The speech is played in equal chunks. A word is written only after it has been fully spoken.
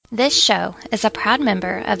This show is a proud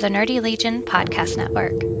member of the Nerdy Legion Podcast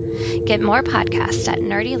Network. Get more podcasts at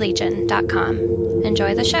nerdylegion.com.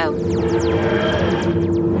 Enjoy the show.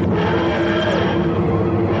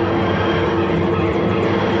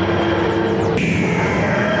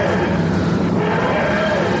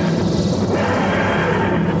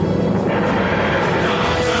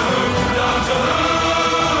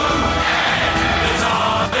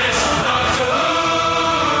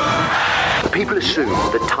 People assume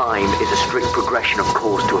that time is a strict progression of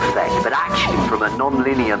cause to effect, but actually, from a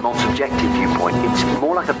non-linear, non-subjective viewpoint, it's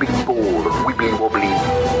more like a big ball of wibbly-wobbly,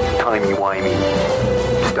 timey-wimey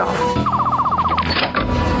stuff.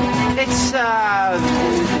 It's,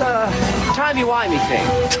 timey-wimey thing.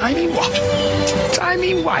 Timey what?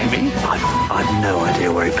 Timey-wimey? I've no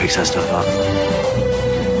idea where he picks that stuff up.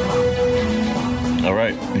 All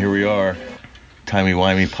right, here we are.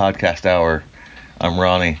 Timey-wimey podcast hour. I'm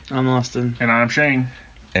Ronnie. I'm Austin. And I'm Shane.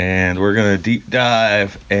 And we're going to deep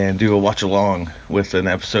dive and do a watch along with an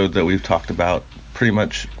episode that we've talked about pretty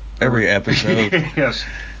much every episode. Yes.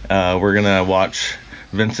 We're going to watch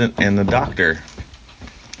Vincent and the Doctor.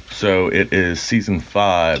 So it is season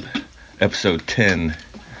 5, episode 10.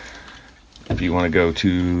 If you want to go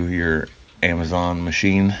to your Amazon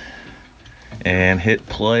machine and hit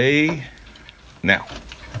play now.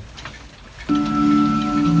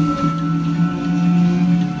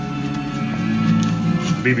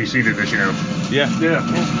 BBC did this, you know. Yeah.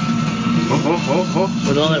 Oh.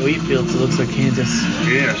 With all that wheat fields, it looks like Kansas.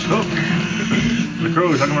 Yes. Oh. The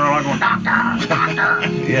crows, how come they're all going,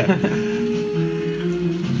 doctor? Yeah.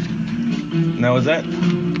 Now, is that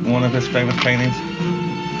one of his famous paintings?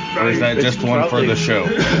 Or is that just one for the show?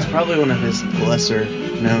 It's probably one of his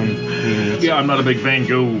lesser-known paintings. Yeah, I'm not a big Van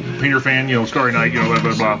Gogh painter fan, you know, Starry Night, you know, blah,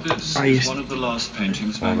 blah, blah. This is one of the last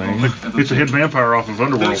paintings Van Gogh ever It's a hit vampire off of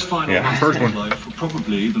Underworld. Those final Yeah. First one. life were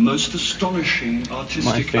probably the most astonishing artistic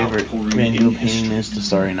My favorite outpouring Van in Gogh history. painting is The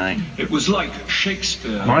Starry Night. It was like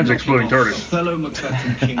Shakespeare. Mine's Exploding TARDIS. Othello, Macbeth,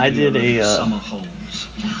 and King I did Lear a, of Summer Homes.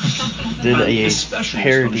 Did And a especially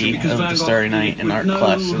parody because of Van The Gogh Starry Night in with art no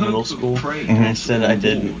class in middle hope of school. prey And instead I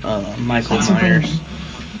did Michael Myers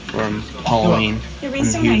from Halloween. You're And being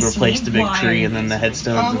so he nice to replaced me. the big Why? tree and then the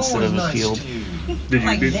headstones instead of a field. Did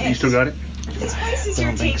you still got it? These places Don't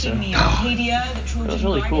you're think taking so. me, Arcadia, the Trojan That was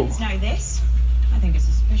really cool. Gardens, now this. I think it's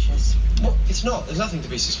suspicious. Well, it's not. There's nothing to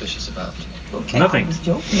be suspicious about. Okay, Nothing. I was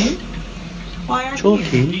joking. Why aren't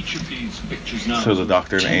Joking. you? Each of these pictures now So the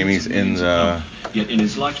Doctor and Amy's in the yet in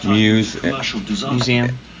his lifetime, Muse commercial disaster.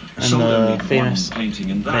 Museum. And Sold only the one famous painting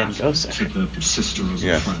in Van that Gogh to section. the sister of a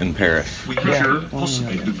yes, friend. in Paris. We Yeah. have Sure.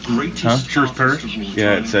 possibly the greatest Huh? Sure it's Paris? artist of all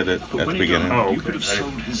Yeah, it time, said it but at when the he beginning. died, Oh, you okay. could have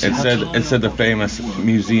sold his It said the famous entire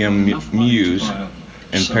museum enough money to Muse buy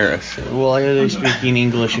a in sofa. Paris. Well, are they speaking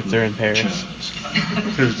English if they're in Paris?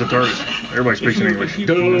 Because it's a TARDIS. Everybody speaks in English.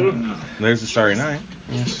 Duh. There's the Starry Night.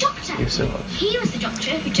 Yes. Doctor. Yes, it was. He was the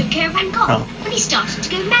doctor who took care of Van Gogh Oh. when he started to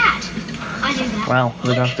go mad. I knew that. Wow,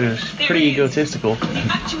 the Doctor's pretty egotistical. The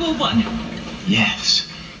actual one. Yes.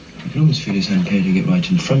 I can almost feel his hand getting it right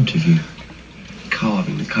in front of you,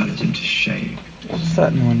 carving the colours into shape. What's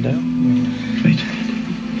that in the window? Wait.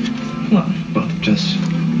 What? Well, just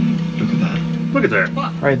look at that. Look at that.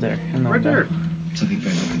 Right there. In the Right window. there. Something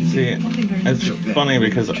very lovely. See, it's funny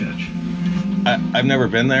because Church. I've never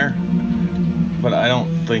been there, but I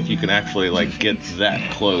don't think you can actually like get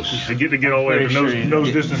that close. To get all the way to Pretty sure you-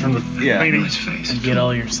 nose distance from the Yeah. painting. Nice face. And get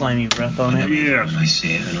all your slimy breath on it. Yeah. I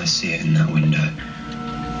see it, and I see it in that window.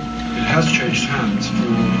 It has changed hands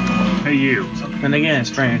for Hey, you. And again, it's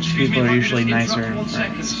French. People are usually nicer in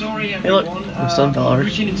France. Hey, look, the sunflowers.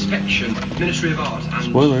 Routine inspection, Ministry of Art and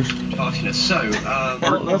Spoilers. Artiness. So,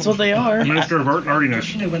 Well, that's what they are. Minister of Art and Artiness.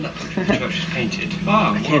 do you know when that church was painted?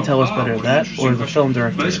 I can't tell what's better, that or the film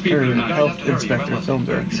director, Most people or know health Very well, inspector, I film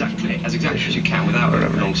think. director. As exactly as you can without a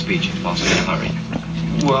long speech whilst in a hurry.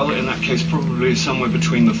 Well, in that case, probably somewhere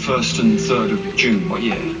between the 1st and 3rd of June. What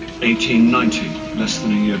year? 1890, less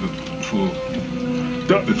than a year before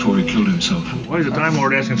he killed himself. Why is a Time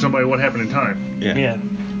Lord asking somebody what happened in time? Yeah. Yeah,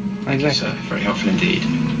 Thank you, exactly. sir. Very helpful indeed.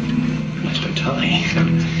 Nice bow tie.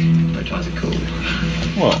 Bow ties are cool.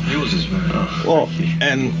 Well, Yours is very... well,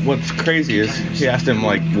 and what's crazy is he asked him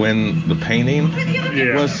like when the painting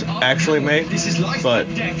Yeah. was actually made, but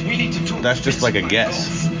that's just like a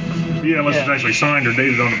guess. Yeah, unless it's Yeah. actually signed or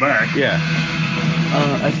dated on the back. Yeah.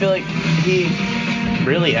 I feel like he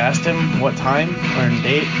really asked him what time or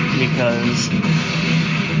date because,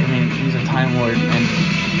 I mean, he's a Time Lord and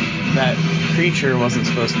that creature wasn't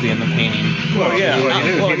supposed to be in the painting. Well, Yeah. you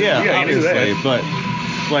knew, Well, yeah, you knew that. obviously, but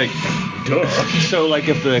like, Duh. so like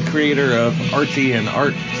if the creator of artsy and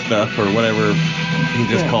art stuff or whatever he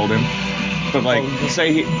just called him. But like,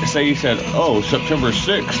 say he said, oh, September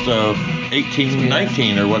 6th of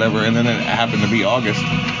 1819 or whatever, and then it happened to be August.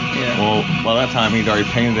 Yeah. Well, by that time he'd already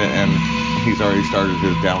painted it, and he's already started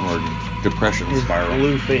his downward depression His spiral.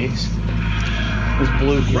 blue face. His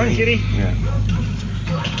blue huey. Run, kitty. Yeah.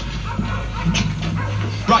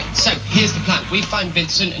 Right, so here's the plan. We find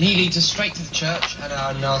Vincent and he leads us straight to the church and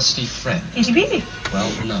our nasty friend. Easy peasy. Well,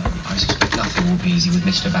 no, I suspect nothing will be easy with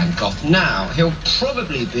Mr. Van Gogh. Now, he'll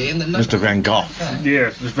probably be in the Mr. Van Gogh.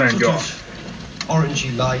 Yes, Mr. Van Gogh.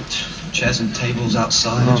 Orangey light, chairs and tables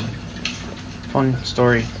outside. Fun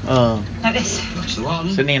story. Like this. That's the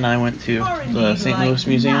one. Sydney and I went to the St. Louis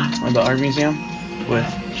Museum, or the art museum, with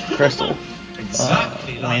Crystal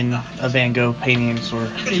when a Van Gogh paintings were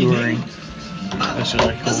touring. That's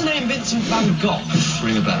really cool. Does the name Vincent Van Gogh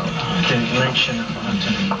ring a bell? Didn't mention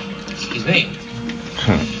it, Excuse me.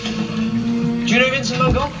 Do you know Vincent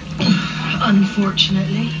Van Gogh?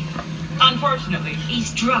 Unfortunately. Unfortunately.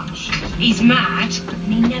 He's drunk, he's mad,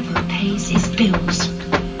 and he never pays his bills.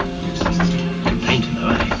 Good painter, though,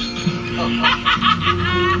 eh?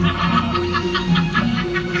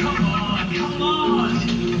 Come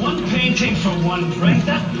on. One painting for one drink.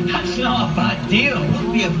 That's not a bad deal. It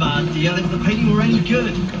wouldn't be a bad deal if the painting were any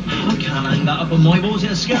good. I can't hang that up on my walls.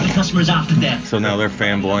 It'll scare the customers half to death. So now they're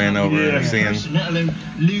fanboying over seeing. Let alone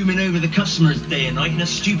looming over the customers day and night in a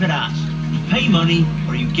stupid ass. You pay money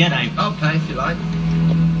or you get out. I'll pay if you like.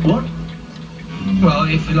 What? Well,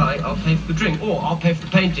 if you like, I'll pay for the drink. Or I'll pay for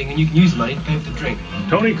the painting and you can use the money to pay for the drink.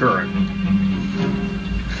 Tony Curran.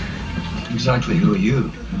 Exactly who are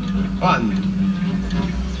you? I'm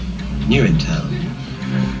new in town.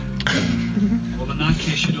 Well, in that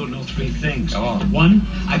case, you don't know three things. Go on. One,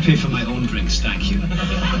 I pay for my own drinks, thank you.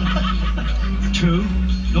 Two,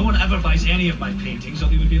 no one ever buys any of my paintings or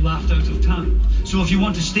they would be laughed out of town. So if you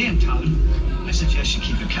want to stay in town, I suggest you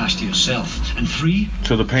keep your cash to yourself. And three...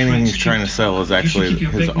 So the painting he's trying to sell is actually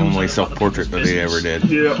his only self-portrait that he ever did.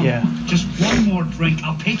 Yeah. Just one more drink,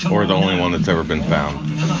 I'll pay tomorrow. Or the only one that's ever been On found.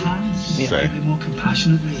 the other hand, Say. maybe more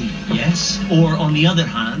compassionately, yes. Or on the other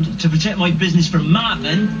hand, to protect my business from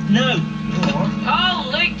madmen, no. Oh,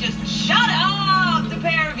 Luke, just shut up, the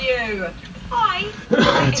pair of you. I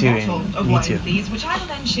Me too, a Amy. bottle of Me wine, too. please, which I will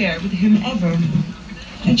then share with whomever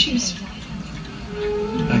I choose.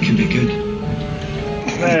 That could be good.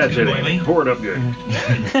 That's it, Amy. Pour it up good.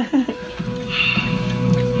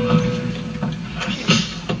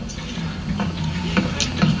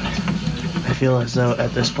 I feel as though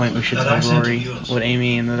at this point we should tell Rory what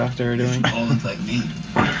Amy and the doctor are doing. All look like me.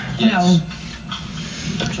 Yes.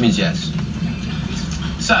 Which means yes.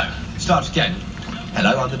 So, start again.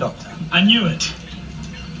 Hello, I'm the doctor. I knew it.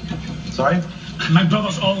 Sorry? My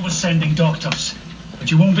brother's always sending doctors,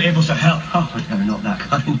 but you won't be able to help. Oh, no, not that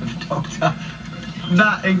kind of doctor.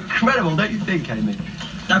 That incredible, don't you think, Amy?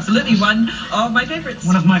 Absolutely, one of my favourites.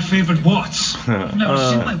 One of my favourite whats? I've never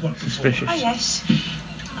seen my work before. Suspicious. Oh, yes.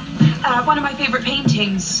 One of my favourite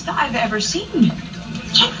paintings that I've ever seen.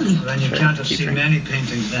 Gently. Well, then you can't have seen many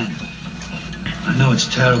paintings then. I know it's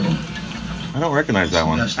terrible. I don't recognize that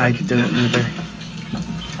one. I don't either.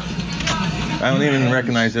 I don't even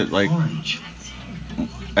recognize it like Orange.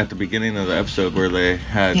 at the beginning of the episode where they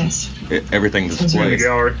had Yes. everything In the displayed.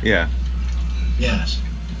 gallery. Yeah. Yes.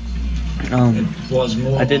 It was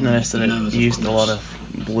more I did notice that than it ours, used of a lot course.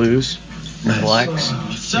 of blues and blacks.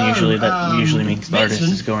 And usually that usually means the artist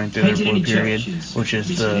Vincent, is going through their painted blue any period, churches which is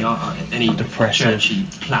recently? the any depressive, churchy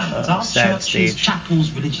plans? Are sad churches, stage.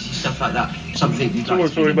 chapels, religious stuff like that something you'd like to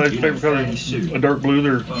So anybody's do favorite color fairly is soon? a dark blue.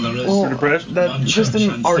 They're depressed. That's just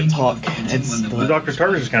an art talk. It's The the, Dr.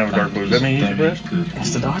 Turner's is kind of a dark blue. Does that mean he's depressed?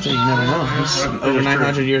 it's the doctor. You never know. He's over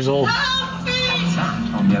 900 years old.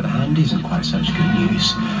 That, on the other hand, isn't quite such good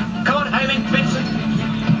news. Come on, Amy, Vincent.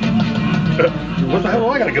 What the hell do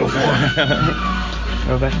I gotta go for?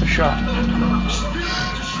 Go back to shop.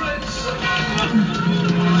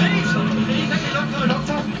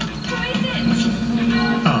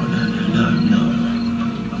 Oh,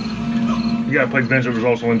 no. The guy who played Vincent was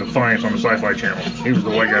also in Defiance on the Sci-Fi Channel. He was the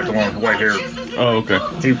white guy with the long white hair. Oh, okay.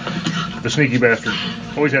 The sneaky bastard.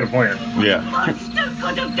 Always had a plan. Yeah. Monster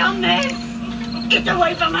could have done this. Get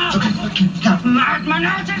away from her. That madman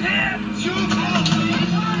out of here.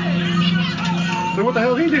 So what the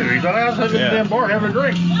hell did he do? He's outside the damn bar having a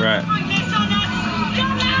drink. Right.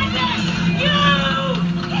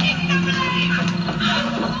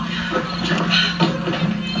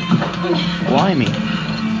 Why me?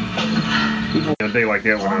 In a day like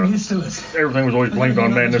that when everything was always blamed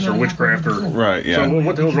on madness or witchcraft or... Right, yeah. So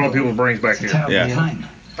what the hell's wrong with people's brains back here? Terrible Yeah. time.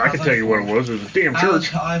 I can tell you what it was. It was a damn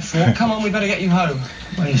church. I thought, come on, we better get you home.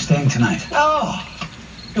 Where are you staying tonight? Oh,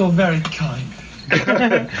 you're very kind.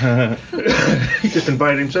 He just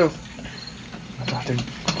invited himself. Doctor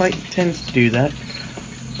quite tends to do that.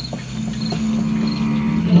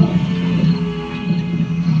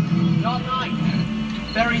 Not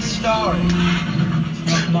nice. Very starry.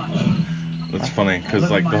 Not much. It's funny because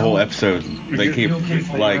like the whole episode they keep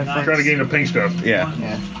like trying to get him to paint stuff. Yeah.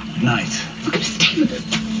 Night. We're gonna stay with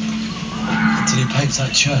them. Until he paints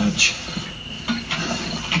that church.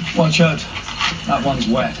 Watch out. That one's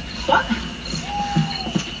wet. What?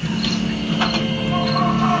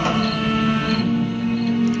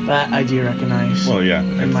 That I do recognize. Well, yeah.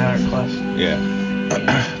 In my art class. Yeah.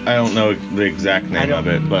 I don't know the exact name of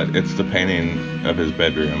it, but it's the painting of his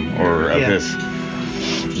bedroom or of his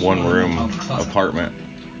one-room apartment.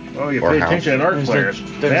 Oh, you or pay house. attention in art class.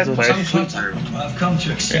 That class sleeps through. I've come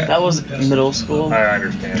to accept. That was middle school. I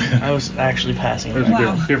understand. I was actually passing. Those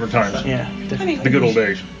are different times. Yeah. The good old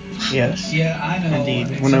days. Yes. Yeah, I know.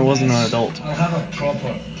 Indeed. When I wasn't an adult. I'll have a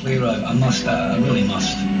proper playwright. I must. I really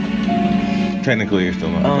must. Technically, you're still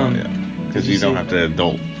not adult yet. Because you don't have to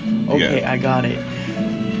adult. Okay, yet. I got it.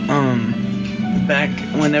 Back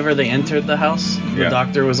whenever they entered the house, the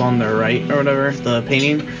doctor was on their right or whatever, the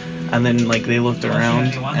painting, and then like they looked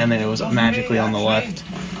around, and then it was magically on the left.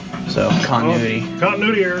 So continuity.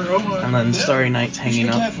 Continuity error. Oh my. And then Starry Night's hanging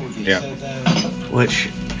up. Yeah. Which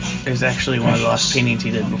is actually one of the last paintings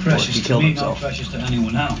he did before he killed himself. Precious to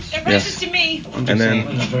anyone else. They're precious to me. And then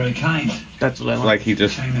They're very kind. That's what I like. Like he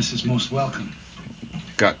just Kindness is most welcome.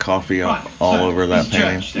 got coffee all over that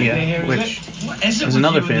painting. Yeah, which is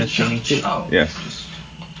another famous painting too. Yes.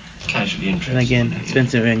 Casually interested. And again,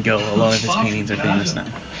 Vincent Van Gogh, a lot of his paintings are famous now.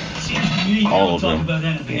 All of them. Talk about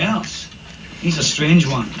anything else. He's a strange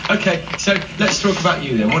one. Okay, so let's talk about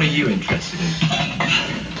you then. What are you interested in?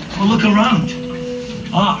 Well, look around.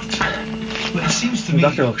 Art. Well, it seems to me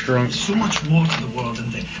Doctor looks drunk. there's so much more to the world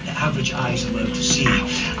than the average eyes allowed to see.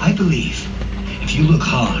 I believe if you look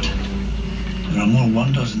hard, there are more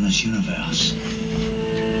wonders in this universe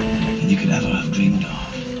than you could ever have dreamed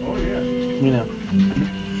of. Oh yeah. You know.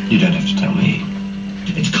 You don't have to tell me.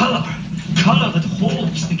 It's colour. Colour that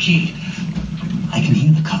holds the key. I can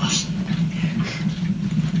hear the colours.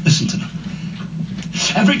 Listen to them.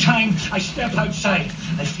 Every time I step outside,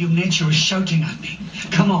 I feel nature is shouting at me.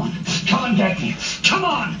 Come on, get me. Come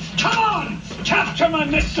on, capture my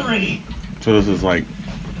mystery. So this is like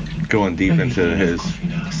going deep into his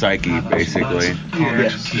psyche, basically. Yeah,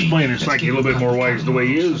 explain his psyche a little bit more ways the way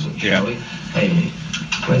he is. Yeah. Amy.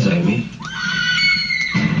 Where's Amy?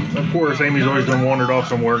 Of course, Amy's always done wandered off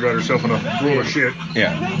somewhere, got herself in a world of shit.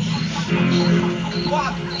 Yeah.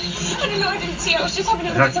 I don't know, I didn't see. I was just having a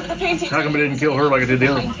look at some of the paintings. How come it didn't kill her like it did the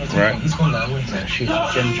other? Right. He's gone that way. She's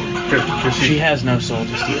ginger. She has no soul,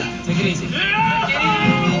 just you. Take it easy.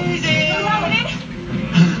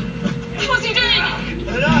 What's he doing?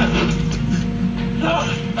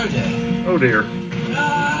 Oh dear. Oh dear.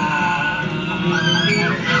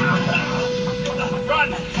 Run!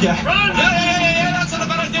 Yeah. Run! Yeah, that's not a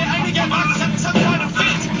bad idea. Amy, get back. He's having some kind of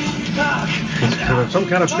fit. Some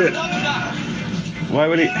kind of fit. Why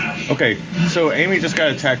would he? Okay, so Amy just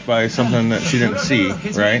got attacked by something that she didn't see,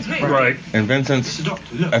 right? Right. And Vincent's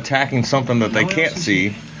attacking something that they can't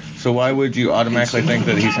see. So why would you automatically think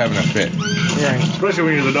that he's having a fit? Right. Especially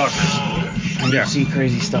when you're the doctor. And you see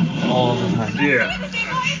crazy stuff all the time. Yeah.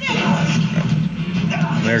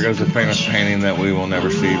 And there goes the famous painting that we will never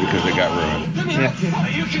see because it got ruined. Yeah.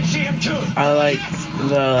 You can see him too. I like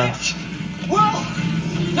the Whoa!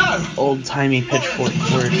 No! old-timey pitchfork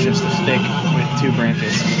where it's just a stick with two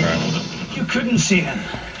branches. Right. You couldn't see him.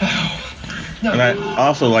 No. And I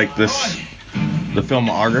also like the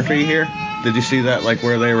filmography here. Did you see that? Like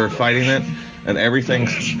where they were fighting it? And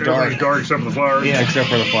everything's dark. Everything's dark except for the flowers. Yeah. Except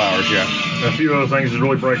for the flowers, yeah. And a few other things is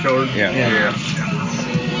really bright colored. Yeah. Yeah.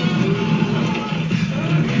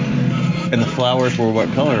 And the flowers were what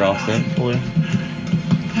color, Austin? Blue.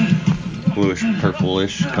 Bluish,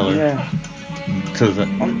 purplish color. Yeah. So that,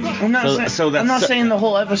 I'm not, so that's I'm not saying the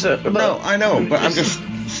whole episode. But no, I know, but I'm just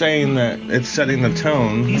saying that it's setting the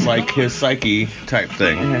tone like his psyche type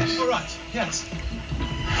thing. Yes. All right. Yes.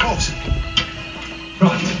 Awesome.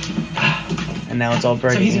 Right. And now it's all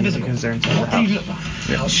bright So he's again invisible. because they're inside the What do you house. look like?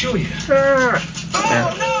 Yeah. I'll show you.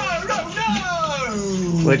 Yeah. No!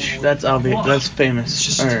 Which that's obvious. What? That's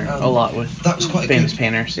famous, or a lot with That was quite famous good.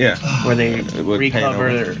 painters. Yeah. Where they would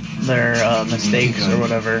recover paint their mistakes or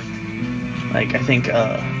whatever. Like I think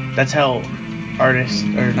that's how artists,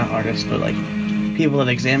 or not artists, but like people that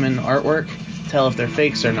examine artwork tell if they're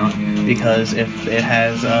fakes or not. Because if it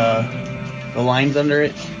has the lines under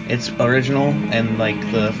it, it's original, and like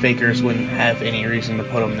the fakers wouldn't have any reason to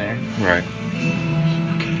put them there. Right.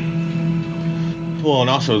 Well, and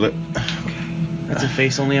also that That's a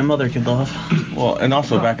face only a mother could love. Well, and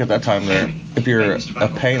also back at that time, if you're a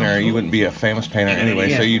painter, you wouldn't be a famous painter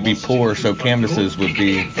anyway, so you'd be poor. So canvases would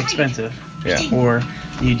be expensive. Yeah. Or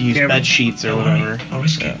you'd use bed sheets or whatever.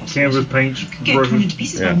 Yeah. Canvas, paints, Get torn into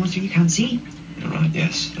pieces by a monster you can't see. All right,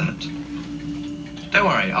 yes, that. Don't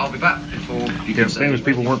worry, I'll be back before you Yeah, famous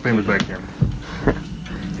people weren't famous back then.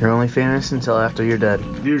 You're only famous until after you're dead.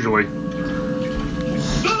 Usually.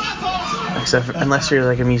 Unless you're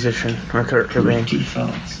like a musician or Kurt Cobain.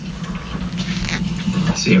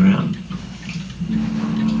 See you around.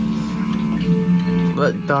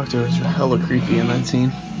 That doctor was hella creepy in that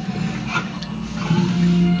scene.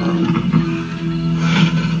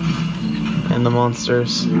 And the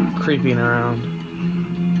monsters creeping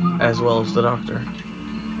around, as well as the doctor.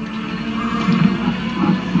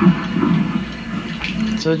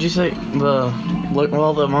 So did you say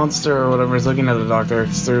while the monster or whatever is looking at the doctor,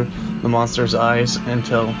 it's through the monster's eyes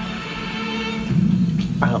until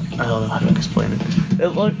I don't know how to explain it.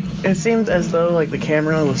 It seemed as though like the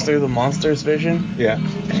camera was through the monster's vision. Yeah.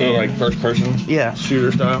 So like first person. Yeah.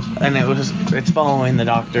 Shooter style. And it's following the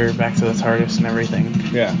doctor back to the TARDIS and everything.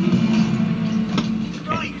 Yeah.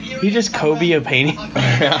 He just Kobe a painting.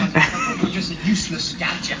 Yeah.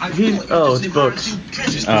 It's books.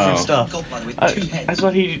 Just different stuff. I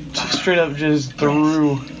thought he straight up just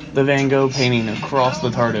threw the Van Gogh painting across the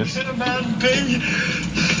TARDIS.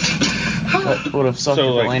 That would have sucked if it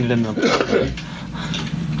landed in the...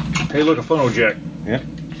 Hey, look, a funnel jack. Yeah.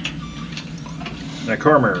 And a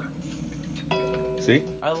car mirror. See?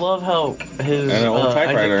 I love how his... And an old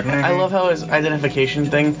typewriter. I love how his identification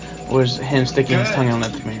thing was him sticking his tongue on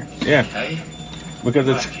that mirror. Yeah. Because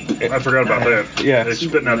I forgot about that. Yeah. They're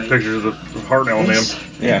spitting out pictures of Hartnell and them.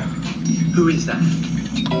 Yeah. Who is that?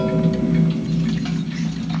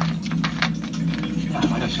 No,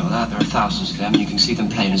 I don't feel that. There are thousands of them, and you can see them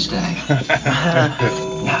plain as day. No.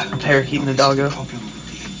 A parakeet and a doggo. Problem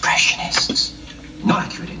with the Impressionists. Not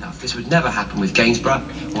accurate enough. This would never happen with Gainsborough,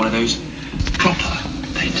 or one of those proper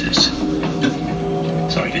painters.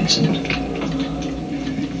 Sorry, Vincent.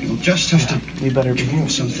 You'll just have to draw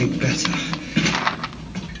something better.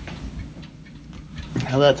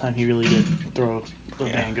 Now that time he really did throw the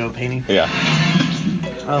Van Gogh painting. Yeah.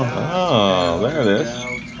 Oh, there it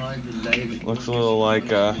is. Looks a little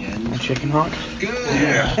like a chicken hawk. Good.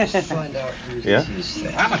 Yeah. Let's find out who it Yeah. is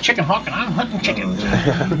then. I'm a chicken hawk and I'm hunting chickens.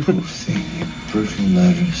 Poor thing, you brutal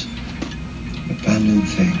murderers. Abandoned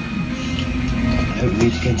thing. I hope we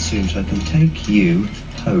meet again soon so I can take you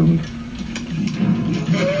home.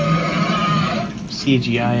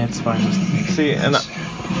 CGI at its finest. See, and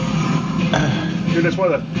dude, that's why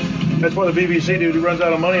the BBC dude who runs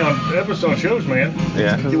out of money on episode shows, man.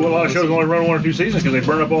 Yeah. A lot of shows only run 1 or 2 seasons because they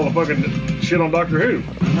burn up all the fucking shit on Doctor Who.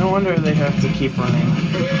 No wonder they have to keep running.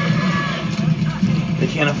 They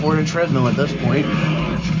can't afford a treadmill at this point.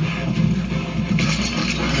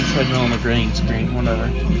 A treadmill on the green screen, whatever.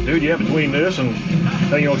 Dude, yeah, between this and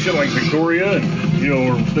shit like Victoria and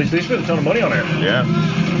they spent a ton of money on that. Yeah.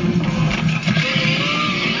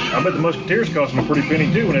 I bet the Musketeers cost them a pretty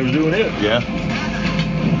penny too when they was doing it. Yeah.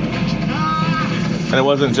 And it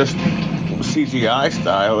wasn't just CGI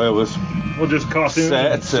style, it was just costumes,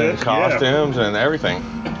 sets and costumes and everything.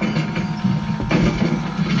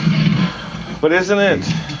 But isn't it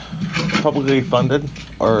publicly funded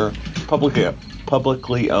or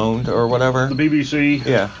publicly owned or whatever? The BBC.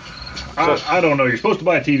 Yeah. I don't know. You're supposed to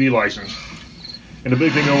buy a TV license, and the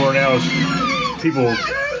big thing over now is people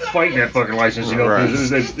fighting that fucking license.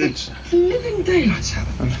 Because it's living daylights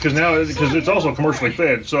happen. Because it's also commercially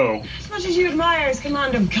fed. So as much as you admire his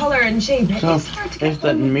command of color and shape, it's hard to get if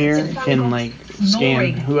that mirror can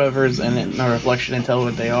scan whoever's in it in a reflection and tell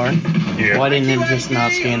what they are, why didn't it just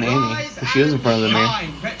not scan Amy? Because she was in front of the mirror.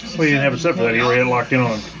 Well, he didn't have it set for that. He already had it locked in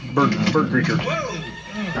on a bird creature.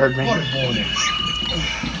 Birdman.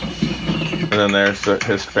 And then there's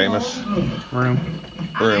his famous room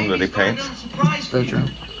that he paints. His bedroom.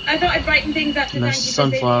 I thought I'd brighten things up to and thank there's you for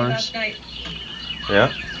saving me sunflowers. last night.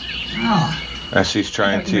 Yeah. As she's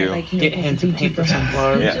trying to get him to paint the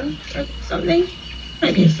sunflowers. Yeah. Or something.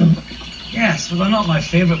 Maybe a thought. Yes, well, they're not my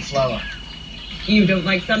favorite flower. You don't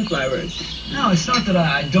like sunflowers? No, it's not that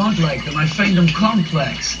I don't like them. I find them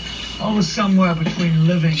complex. Always somewhere between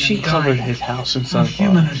living and dying. She covered his house in Human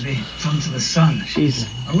sunflowers. would be flung to the sun. She's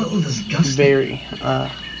a little disgusting. Very, they are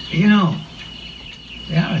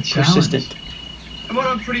a challenge. persistent. Well,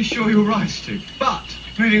 I'm pretty sure you're right, Stu. But,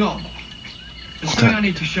 moving on. There's something I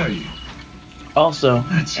need to show you. Also,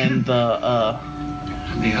 in the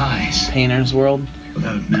eyes. painter's world,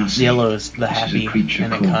 Now yellow is the happy,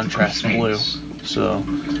 and it contrasts blue. So,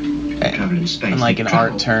 in like an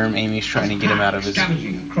art term, Amy's trying to get him out of his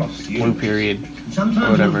blue period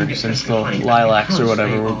or whatever, since the lilacs or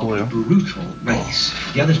whatever were blue. Brutal race.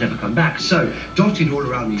 The others never come back. So, dotted all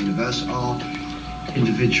around the universe are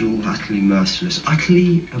individual, utterly merciless,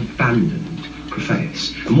 utterly abandoned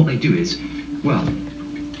Crephaeus. And what they do is, well,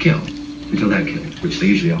 kill until they're killed, which they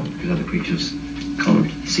usually aren't, because other creatures can't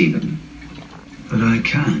see them. But I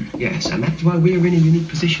can. Yes, and that's why we're in a unique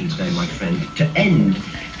position today, my friend, to end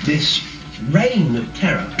this reign of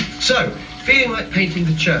terror. So, feeling like painting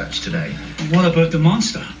the church today. What about the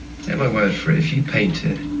monster? Take my word for it, if you paint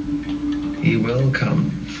it, he will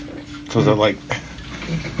come. So is that like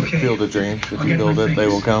Field of Dreams? If you build it, they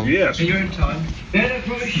will come? Yes. You're in time. Then I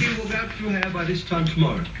promise you we'll be out of your hair by this time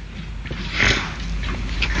tomorrow.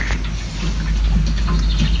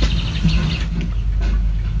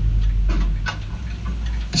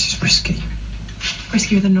 This is risky.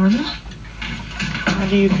 Riskier than normal? How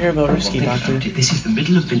do you care about risky, Doctor? This is the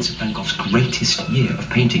middle of Vincent van Gogh's greatest year of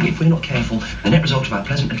painting. If we're not careful, the net result of our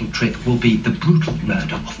pleasant little trick will be the brutal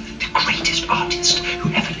murder of the greatest artist who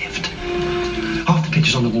ever lived. Half the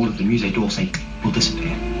pictures on the wall of the Musée d'Orsay will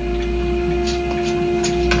disappear.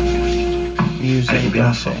 Musée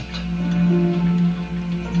d'Orsay.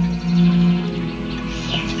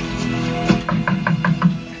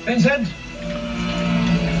 Vincent?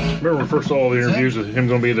 Remember when we first saw the interviews with him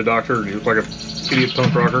going to be the doctor, and he looked like an idiot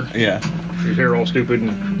punk rocker? Yeah. His hair all stupid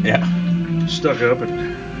and stuck up, and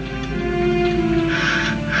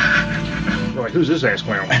we're like, who's this ass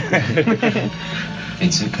clown?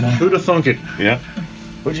 Vincent, can I? Who'd have thunk it? Yeah.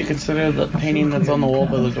 Would you consider the painting that's on the wall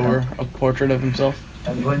by the door a portrait of himself?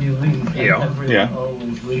 And when you leave, Yeah.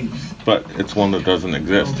 always leaves. But it's one that doesn't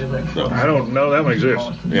exist. So. I don't know. That one exists.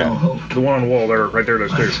 Yeah. The one on the wall there, right there,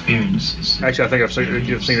 does too. Experiences. Actually, I think I've seen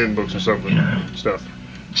it in books and stuff.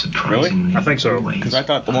 Really? I think so. Because I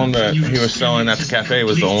thought the one that he was selling at the cafe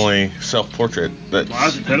was the only self-portrait that.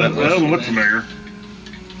 That doesn't look familiar.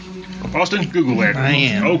 Austin, Google that. I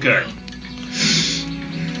am. Okay.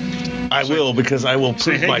 I will, because I will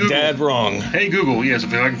prove my dad wrong. Hey Google, yes,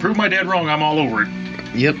 if I can prove my dad wrong, I'm all over it.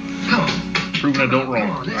 Yep. Proving adult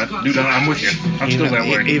wrong. Dude, I'm with you. I'm still that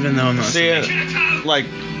way. Even though I'm not. See it, like.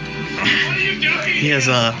 He has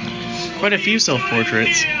quite a few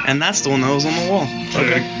self-portraits, and that's the one that was on the wall.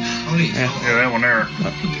 Okay. Yeah, that one there.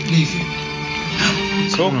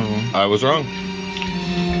 Cool. I was wrong.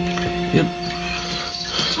 Yep.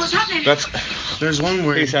 What's happening? There's one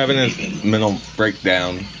where he's having his mental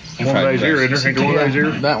breakdown. One guy's ear, isn't there? Ain't there one guy's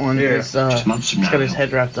ear? That one is, he's got his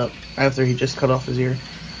head wrapped up after he just cut off his ear.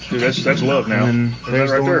 Dude, that's love now. And then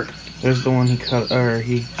there's right there. There's the one he cut, or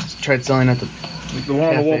he tried selling at the. The one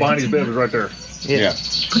on the wall cafe. behind his bed was right there. Yeah.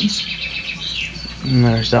 And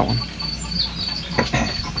there's that one.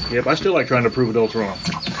 Yep, I still like trying to prove adults wrong.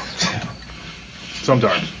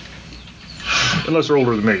 Sometimes. Unless they're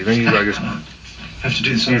older than me, then usually I just have to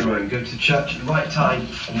do this anyway. Go to church at the right time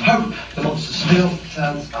and hope the monster still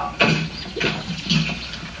turns up.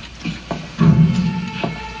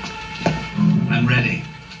 I'm ready.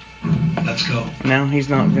 Let's go. Now he's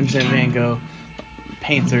not Vincent van Gogh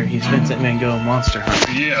painter, he's Vincent van Gogh monster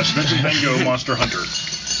hunter. Yes, Vincent van Gogh monster hunter.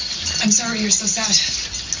 I'm sorry you're so sad.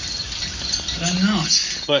 But I'm not.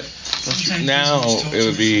 But now it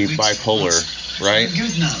would be bipolar, right?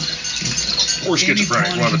 Good now. Or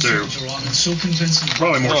schizophrenic, one of the two.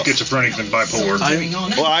 Probably more schizophrenic than bipolar.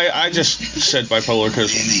 I just said bipolar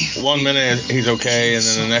because 1 minute he's okay, and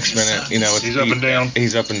then the next minute, he's up and down.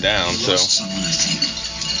 He's up and down. So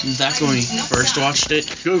that's when we first watched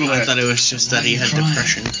it. Google that. I thought it was just that he had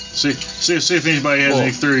depression. See if anybody has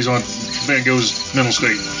any theories on Van Gogh's mental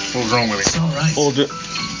state. What was wrong with him? Well,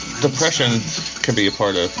 depression can be a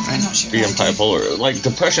part of being bipolar. Like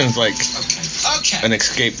depression's like an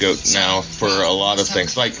scapegoat now for a lot of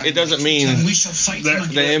things. Like it doesn't mean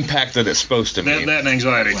the impact that it's supposed to mean. That and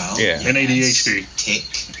anxiety. Yeah. And ADHD.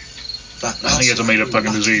 I think it's a made up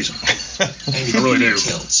fucking disease. I really do.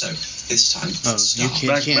 This time, you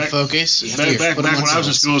can't focus. Back when I was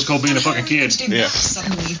in school, it was called being a fucking kid. Yeah.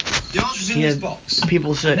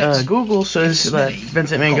 People say Google says that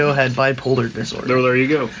Vincent van Gogh had bipolar disorder. There you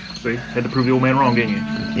go. See, had to prove the old man wrong, didn't you?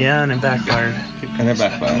 Yeah, and it backfired.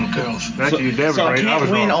 Actually, your dad was right. I was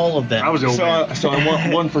win wrong. all of them. I was the old man. So I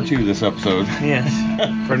won 1 for 2 this episode. Yes,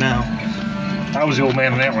 for now. I was the old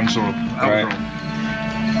man in that one, so I was wrong.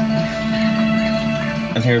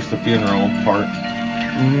 And here's the funeral part.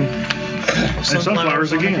 Mm-hmm. And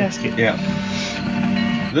sunflowers again. Yeah.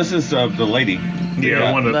 This is the lady. Yeah,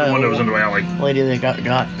 the one that was in the alley. Lady that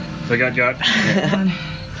got. They got.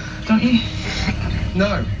 Don't you?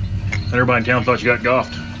 No. And everybody in town thought you got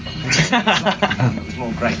goffed. It was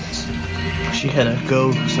more greatness. She had to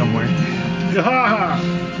go somewhere.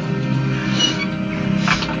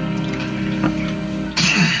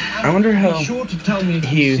 I wonder how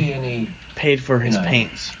he paid for his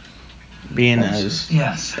paints. Being as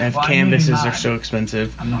if canvases are so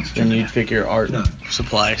expensive, then you'd figure art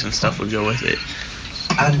supplies and stuff would go with it.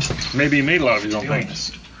 And maybe he made a lot of his own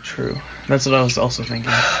paints. True. That's what I was also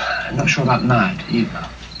thinking. I'm not sure about mad either.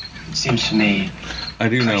 It seems to me. I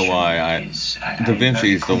do know why. Da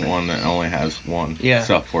Vinci's the one that only has one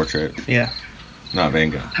self-portrait. Yeah. Not Van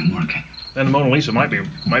Gogh. I'm working. And the Mona Lisa might be a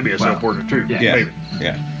self-portrait too. Yeah. Maybe.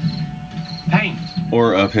 Yeah. Paint.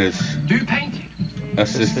 Or of his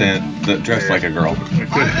assistant that dressed like a girl. I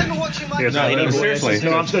remember watching my. Seriously.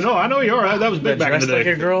 No, I know you are. That was big back in the day. Like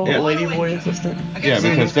a girl, yeah. lady boy assistant. Yeah,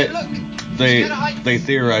 because they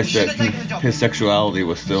theorized that his sexuality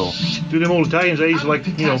was still. Do them old Italians? They used to like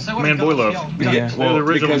man-boy love. Yeah, well, the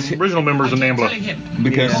original members of NAMBLA.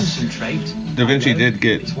 Because Da Vinci did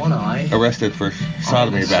get arrested for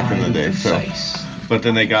sodomy back in the day, so. But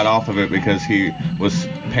then they got off of it because he was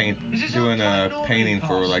doing a painting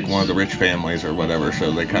for like one of the rich families or whatever.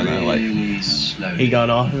 So they kind of like he got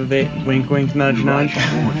off of it. Wink, wink, nudge, nudge.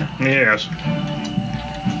 Yes.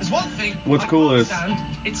 There's one thing. What's cool is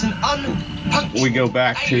it's an we go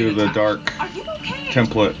back to the dark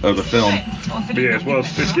template of the film. Yes. Well,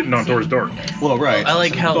 it's getting on towards dark. Well, right. I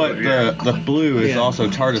like how, but the blue is also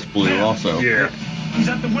TARDIS blue, also. Yeah. He's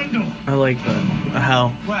at the window. I like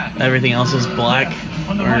how everything else is black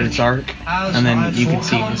or dark, and then you can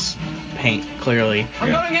see his paint clearly. I'm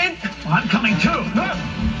going in. I'm coming too.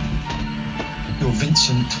 You're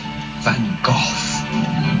Vincent van Gogh.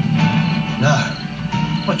 No.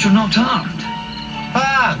 But you're not armed. I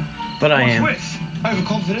am. But I am. With?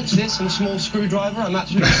 Overconfidence, this, and a small screwdriver, I'm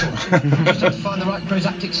absolutely sorted. Just have to find the right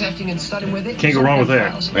prosaptic setting and study with it. Can't go wrong with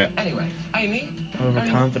that. Yeah. Anyway, Amy.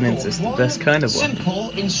 Overconfidence is the best kind of one.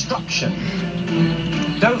 Simple instruction.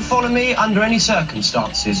 Don't follow me under any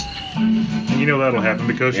circumstances. And you know that'll happen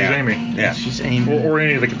because she's Amy. Yeah. She's Amy. Or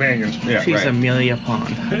any of the companions. Yeah, she's right. Amelia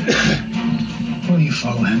Pond. Will you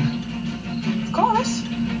follow him? Of course.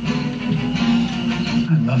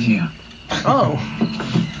 I love you. Oh.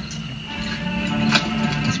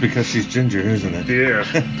 It's because she's ginger, isn't it? Yeah.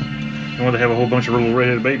 I want to have a whole bunch of little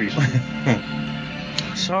redheaded babies.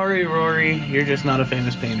 Sorry, Rory. You're just not a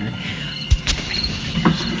famous painter.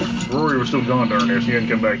 Rory was still gone darn this. He hadn't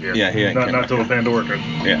come back yet. Yeah, he hadn't come Not back till the yet. Pandora cut.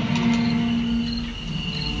 Yeah.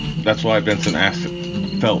 That's why Vincent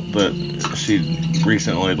felt that she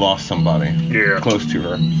recently lost somebody close to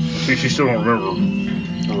her. She still don't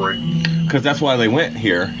remember Rory. Because that's why they went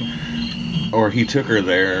here, or he took her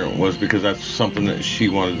there, was because that's something that she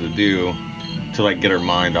wanted to do to like get her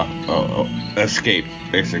mind escape,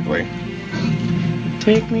 basically.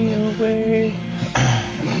 Take me away.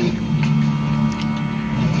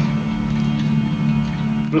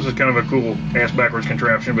 This is kind of a cool ass backwards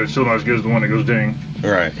contraption, but it's still not as good as the one that goes ding.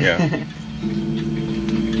 Right, yeah.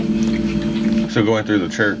 So going through the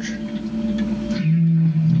church.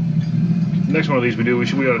 Next one of these we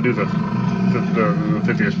ought to do the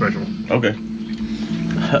 50th special. Okay.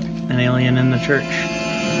 An alien in the church.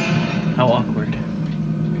 How awkward.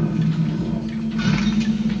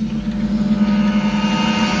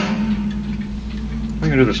 We're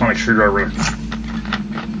going to do the sonic screwdriver.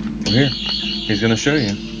 Here. He's going to show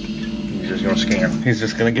you. He's just going to scan. He's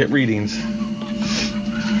just going to get readings.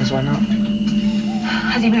 Because why not?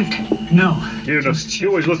 Has he moved? No. Yeah, no, he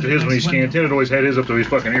always looked at his when he scanned. Ted had always had his up to his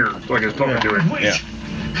fucking ear, like he was talking to him. Wait. Yeah.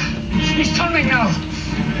 He's turning now.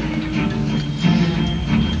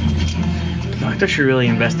 The Doctor should really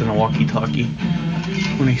invest in a walkie-talkie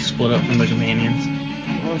when he split up from the companions.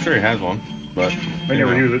 Well, I'm sure he has one, but I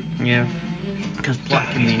never use it. Yeah. Because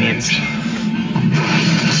plot convenience.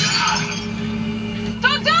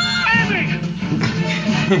 Doctor!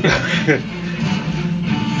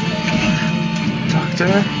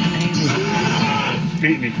 Doctor?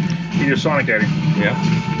 He just sonic at him. Yeah.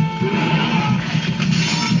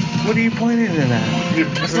 What are you pointing at? They're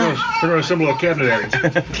going to assemble a cabinet at him.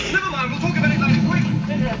 Never mind, we'll talk about it later. Quick.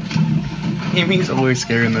 Amy's always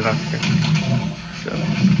scaring the Doctor. So.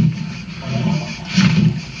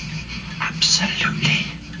 Absolutely.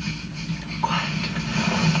 Quiet.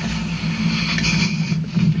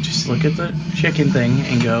 Just look at the chicken thing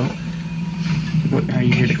and go, are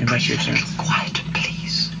you here to confess your sins? Quiet,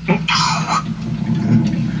 please.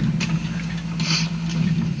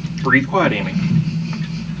 Breathe quiet, Amy.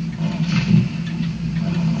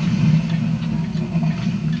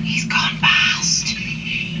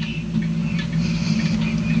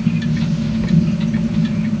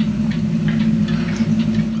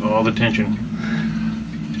 All the tension.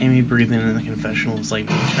 Amy breathing in the confessional is like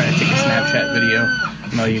me trying to take a Snapchat video,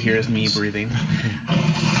 and all you hear is me breathing.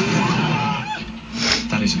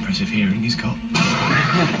 That is impressive hearing he's got.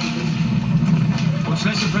 What's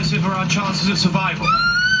less impressive are our chances of survival.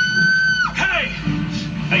 Hey!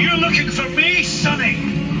 Are you looking for me, Sonny?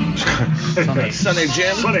 Sonny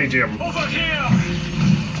Jim. Sonny Jim. Over here!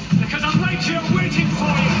 Because I'm right here waiting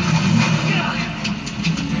for you!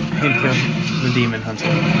 Hint of the demon hunter.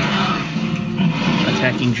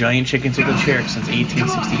 Attacking giant chickens with a chair since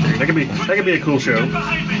 1863. That could be a cool show.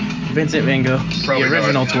 Vincent Van Gogh, Probably the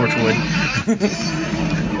original not. Torchwood.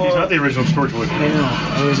 He's not the original Torchwood. I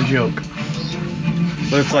know, it was a joke.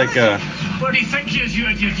 But it's like, Where do you think he is, you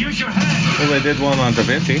idiot? Use your head! well, they did one on Da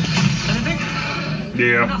Vinci. Anything?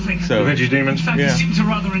 Yeah. Nothing. So, Da Vinci's Demons. In fact, yeah. you seem to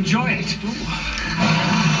rather enjoy it.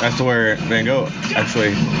 That's where Van Gogh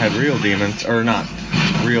actually had real demons, or not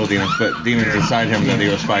real demons, but demons inside him that he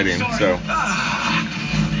was fighting. So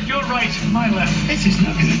You're right, my left. This is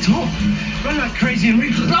not good at all. Run like crazy and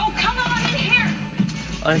read. Oh, come on in here!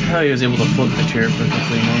 I like how he was able to flip the chair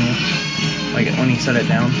perfectly normal. Like when he set it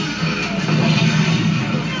down.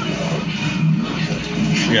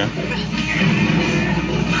 yeah.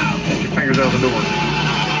 Get your fingers out the door.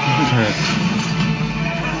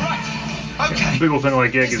 Okay. Big old thing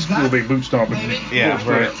like that gets real big boot stomping. Yeah,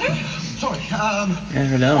 right. Sorry, I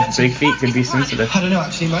don't know, big feet could be sensitive. I don't know,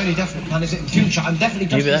 actually. My only definite plan is that in future I'm definitely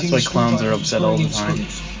just Maybe that's using why the clowns are screwdriver upset all the to screw time. in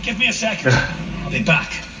screws. Give me a second. I'll be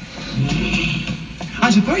back. I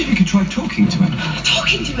suppose we could try talking to him.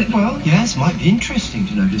 Talking to him? Well, yes, might be interesting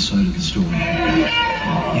to know his side of the story.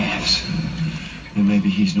 Yes. And maybe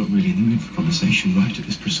he's not really in the mood for conversation right at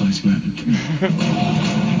this precise moment.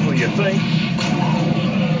 What do you think?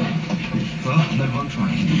 Well, no harm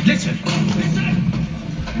trying. Listen!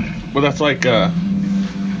 Well, that's like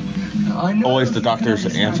always the doctor's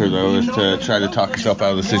answer though is to try to talk yourself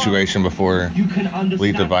out of the situation before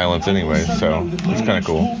lead to violence anyway. So it's kind of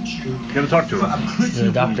cool. You gotta talk to him. You're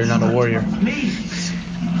a doctor, not a warrior.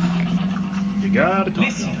 You gotta talk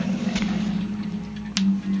to him.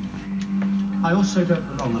 I also don't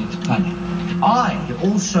belong on this planet. I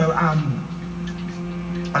also am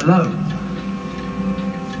alone.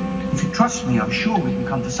 If you trust me, I'm sure we can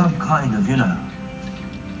come to some kind of,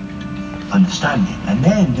 understanding. And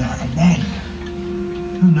then,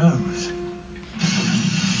 who knows?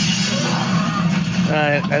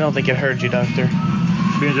 I don't think it hurt you, doctor.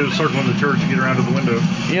 Being just circling the church to get around to the window.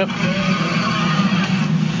 Yep.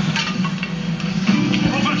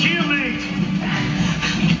 Over here, mate!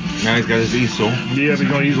 Now he's got his easel. Yeah, but he's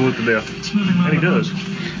gonna easel it to death. And he does.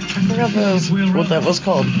 I forgot what that was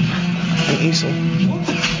called. An easel.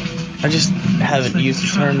 I just haven't used the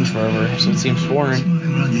term forever, so it seems foreign.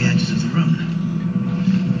 Moving around the edges of the room.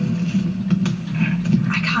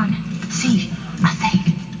 I can't see a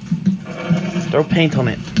thing. Throw paint on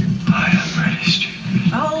it. I am ready, Stu.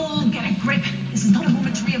 Oh, get a grip. This is not a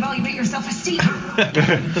moment to reevaluate your self-esteem. But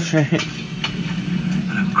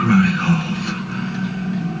I'm growing old.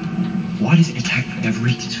 Why does it attack but never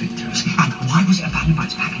eat its victims? And why was it abandoned by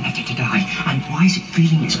its pack and left it to die? And why is it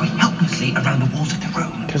feeling its way helplessly around the walls of the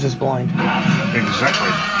room? Because it's blind.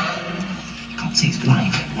 Exactly. You can't see it's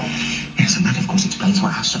blind. Yes, and that of course explains why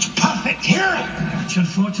I have such perfect hearing. Which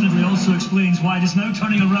unfortunately also explains why it is now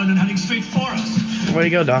turning around and heading straight for us. Way to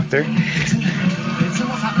go, doctor. Vincent,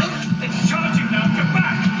 what's happening? It's charging now. Get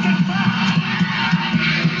back! Get back!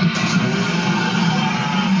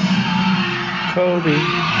 Kobe.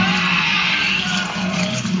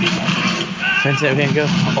 Vincent Van Gogh,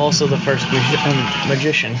 also the first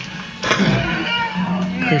magician.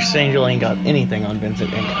 Chris Angel ain't got anything on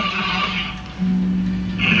Vincent Van Gogh.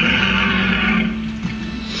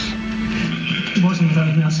 He wasn't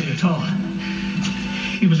without mercy at all.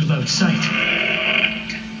 He was without sight.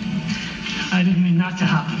 I didn't mean that to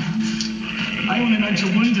happen. I only meant to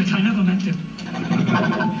wound it. I never meant to.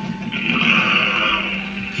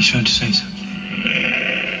 He's trying to say something.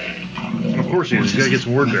 Of course he is. He's gotta get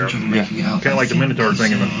some words out. Yeah. Kind of like the Minotaur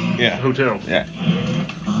thing in the hotel. Yeah.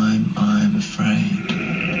 I'm afraid.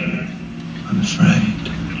 I'm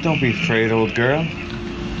afraid. Don't be afraid, old girl.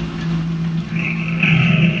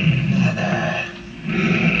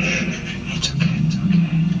 It's okay.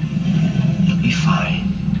 You'll be fine.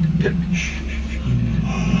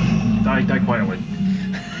 Die quietly.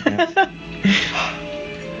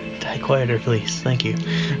 Die quieter, please. Thank you.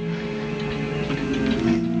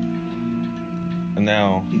 And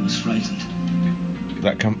now He was frightened.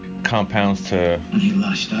 that compounds to And he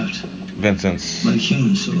lashed out. Vincent's Like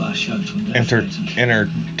humans who lash out when they're frightened. inner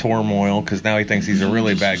turmoil, because now he thinks he's a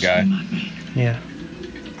really bad guy. Yeah.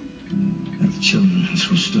 That's children who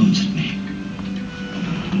throw stones at me.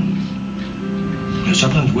 You know,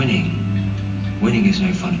 sometimes winning is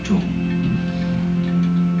no fun at all.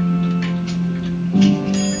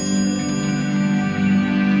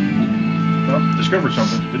 Well, discovered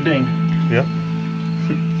something. The ding. Yep.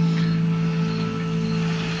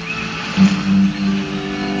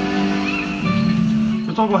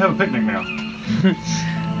 Let's all go have a picnic now.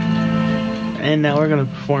 And now we're going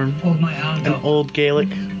to perform an old Gaelic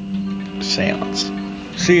seance.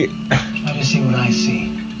 See, Let me see what I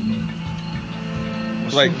see.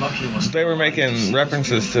 like, they were making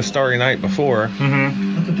references to Starry Night before.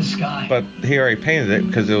 Mm-hmm. Look at the sky. But he already painted it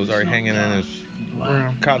because it was already hanging in his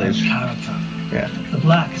cottage. Character. Yeah. The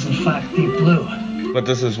black is in fact deep blue. But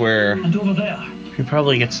this is where... And over there. He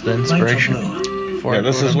probably gets the inspiration for it.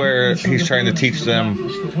 This is where he's trying to teach them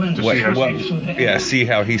see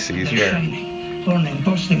how he sees. Shining, burning,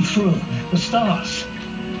 bursting through the stars.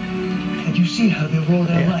 And you see how they roll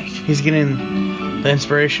their light. He's getting the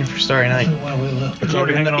inspiration for Starry Night. It's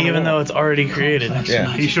already hanging on the even wall. though it's already created.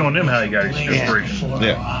 Yeah, he's showing them how he got his inspiration.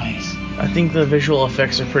 I think the visual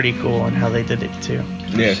effects are pretty cool on how they did it too.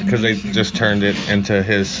 Yeah, because they just turned it into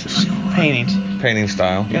his painting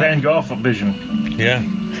style. Van Gogh vision. Yeah.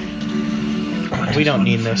 We don't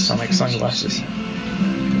need those Sonic sunglasses.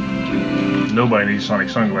 Nobody needs Sonic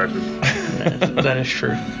sunglasses. That is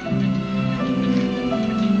true.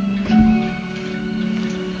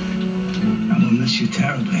 I will miss you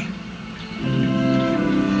terribly.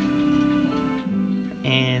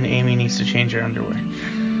 And Amy needs to change her underwear.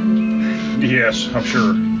 Yes, I'm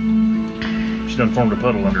sure. She done formed a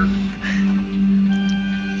puddle under it.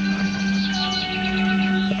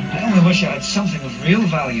 I only wish I had something of real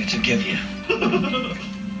value to give you.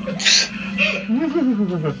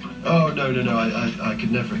 Oh, no, I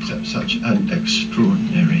could never accept such an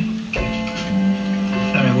extraordinary...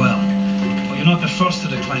 Very well. Well, you're not the first to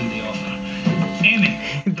decline the offer. Amy!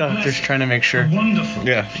 The doctor's trying to make sure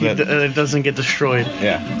it doesn't get destroyed.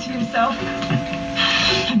 Yeah. To yourself.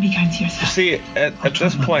 And be kind to yourself. See, at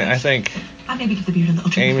this point, I think And maybe give the beard a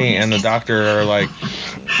little trim. Amy and the doctor are like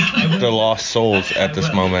the lost souls at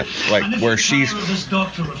this moment. Like, And if where you she's... tire of this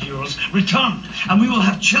doctor of yours, return, and we will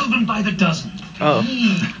have children by the dozen. Oh.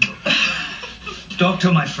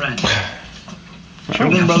 Doctor, my friend.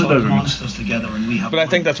 Children by the dozen. Monsters together, and we have. But I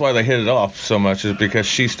think that's why they hit it off so much, is because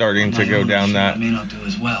she's starting to go down that may not do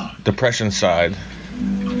as well. depression side.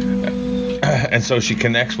 And so she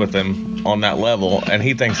connects with him on that level, and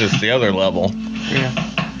he thinks it's the other level. Yeah.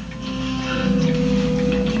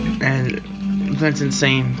 And Vincent's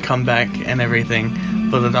saying come back and everything,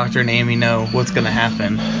 but the doctor and Amy know what's going to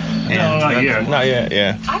happen. And not yet,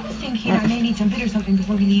 yeah. I was thinking I may need some bit or something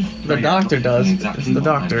before we leave. The doctor does. It's the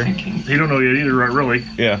doctor. He don't know yet either, right? Really?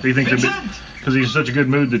 Yeah. He thinks because he's in such a good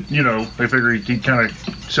mood that they figure he kind of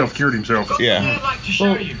self-cured himself. Yeah. I'd like to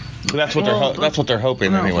show you. That's what they're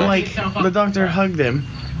hoping anyway. Like the doctor hugged him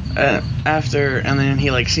after, and then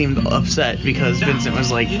he seemed upset because Vincent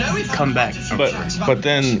was like, "Come back." But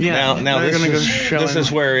then now this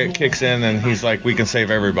is where it kicks in, and he's like, "We can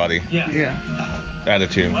save everybody." Yeah.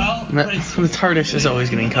 Attitude. The TARDIS is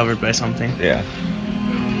always getting covered by something. Yeah.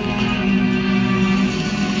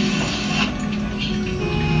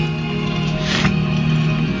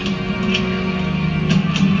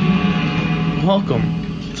 Welcome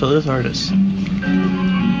to the TARDIS.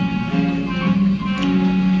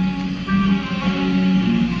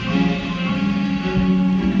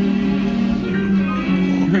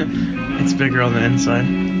 It's bigger on the inside.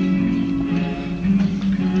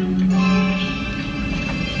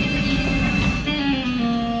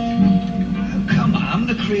 Come on, I'm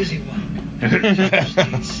the crazy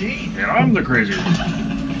one. See? And I'm the crazy one.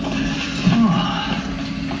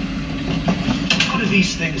 What do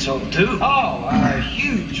these things all do? Oh, a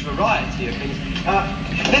huge variety of things.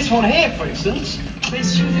 This one here, for instance,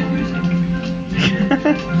 is soothing music.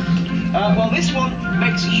 Well, this one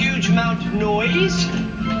makes a huge amount of noise.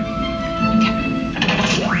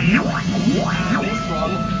 This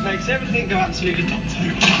one makes everything go absolutely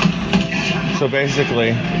topsy. So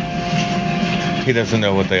basically, he doesn't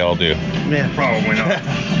know what they all do. Yeah. Probably not.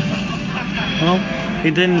 Well,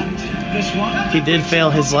 he didn't. He did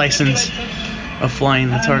fail his license of flying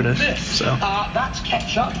the TARDIS. So. That's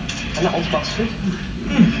ketchup, and that one's mustard.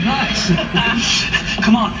 Nice.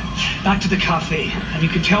 Come on, back to the cafe, and you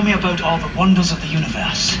can tell me about all the wonders of the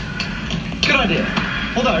universe. Good idea.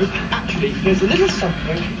 Although, actually, there's a little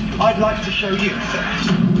something I'd like to show you first.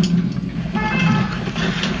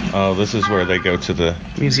 Oh, this is where they go to the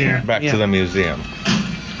museum. Back to the museum.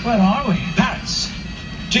 Where are we? Paris.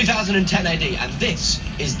 2010 AD, and this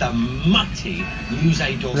is the mucky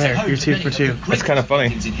Musée d'Orsay. There, you're 2 for 2. It's kind of funny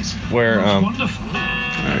where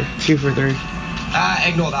 2 for 3.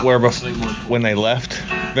 Ignore that. Where when they left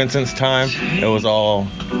Vincent's time, it was all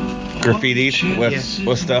graffitied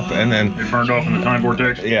with stuff, and then it burned off in the time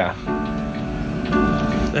vortex. Yeah.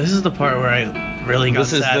 This is the part where I really got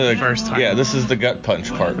sad the first time. Yeah, this is the gut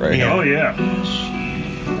punch part right here. Oh yeah.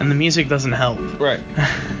 And the music doesn't help. Right.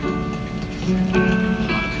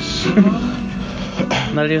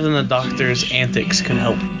 Not even the doctor's antics could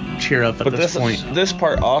help cheer up at this point. This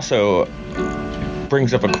part also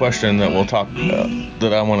brings up a question that we'll talk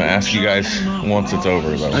that I want to ask you guys once it's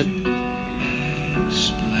over, though.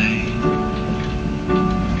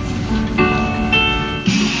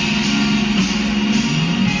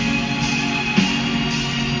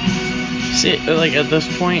 See, like at this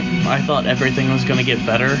point, I thought everything was going to get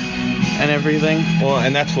better and everything. Well,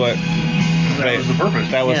 and that's what that was the purpose.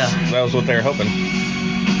 That was what they were hoping.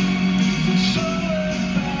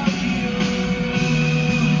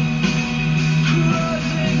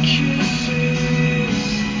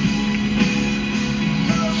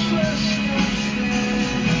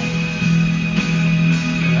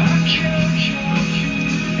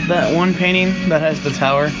 That one painting that has the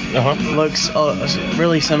tower looks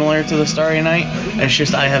really similar to the Starry Night. It's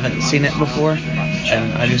just I haven't seen it before,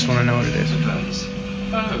 and I just want to know what it is.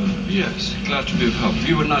 Oh, yes. Glad to be of help.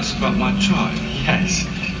 You were nice about my tie. Yes.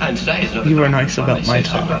 And today is another. You were nice about my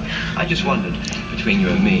tie. I just wondered, between you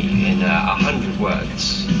and me, in 100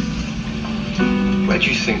 words, where do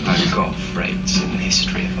you think Van Gogh rates in the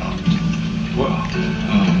history of art? Well,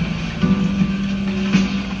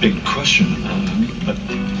 big question. But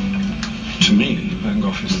to me, Van Gogh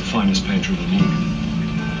is the finest painter of them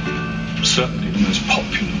all. Certainly the most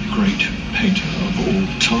popular, great painter of all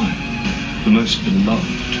time. The most beloved.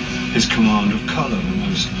 His command of colour, the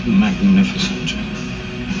most magnificent.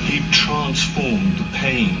 He transformed the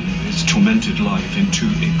pain of his tormented life into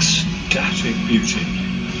ecstatic beauty.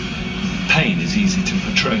 Pain is easy to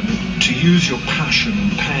portray, but to use your passion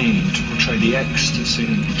and pain to portray the ecstasy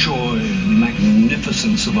and joy and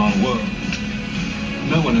magnificence of our world,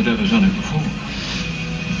 no one had ever done it before.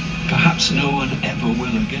 Perhaps no one ever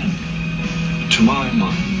will again. To my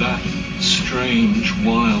mind, that strange,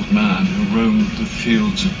 wild man who roamed the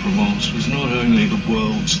fields of Provence was not only the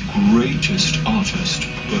world's greatest artist,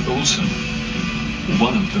 but also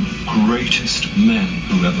one of the greatest men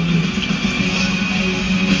who ever lived.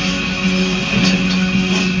 Vincent,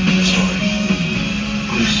 sorry.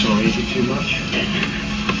 I'm sorry, is it too much?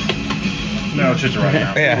 No, it's just right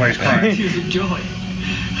now. Yeah. Everybody's crying. Tears of joy.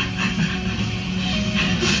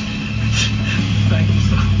 Thank you,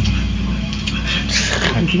 sir.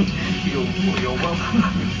 You're welcome.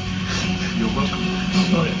 You're welcome.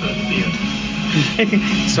 Sorry about the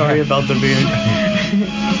beard. Sorry about the beard.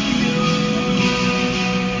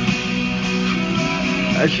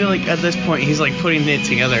 I feel like at this point he's like putting it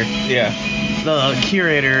together. Yeah. The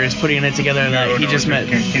curator is putting it together that he just met.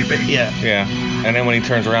 Yeah. Yeah. And then when he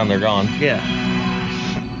turns around, they're gone. Yeah.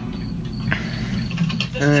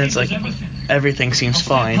 And then it's like everything seems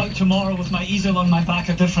fine. I'll step out tomorrow with my easel on my back,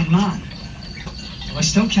 a different man. Well, I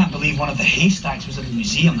still can't believe one of the haystacks was in the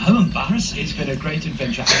museum. How embarrassing. It's been a great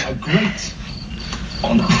adventure and a great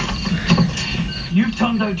honour. You've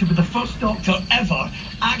turned out to be the first doctor ever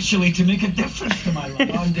actually to make a difference to my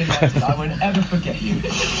life. I'm delighted. I won't ever forget you.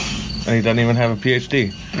 And he doesn't even have a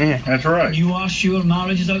PhD. Yeah. That's right. You are sure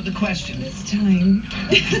marriage is out the question? It's time.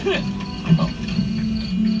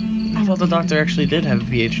 I thought the doctor actually did have a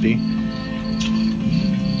PhD.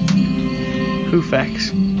 Who facts?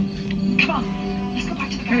 Come on, let's go back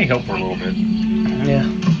to the And he helped for a little bit. Yeah.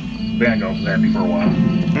 Van Gogh was happy for a while.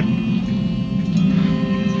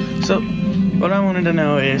 So, what I wanted to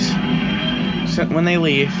know is, so when they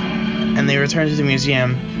leave and they return to the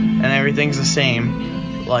museum and everything's the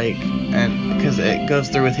same, like, and because it goes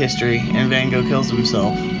through with history and Van Gogh kills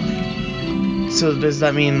himself. So does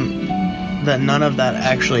that mean that none of that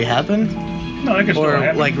actually happened? No, it could still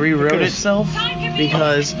happen. Or like rewrote itself?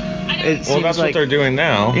 Because it seems that's like what they're doing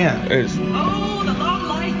now. Yeah. Is Oh, the long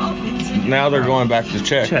life of Vincent. now they're going back to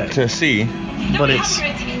check to see but it's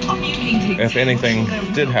if anything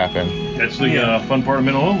did happen. That's the fun part of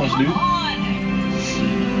mental illness, dude.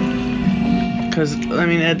 Because, I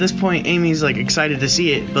mean, at this point, Amy's, like, excited to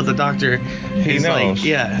see it, but the doctor, he's knows. like,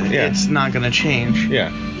 yeah, it's not going to change. Yeah.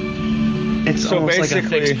 It's So almost like a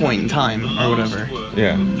basically- fixed point in time, or whatever.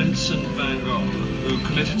 Yeah. Vincent van Gogh, who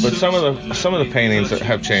committed But some of the paintings that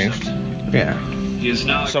have changed. Yeah. He is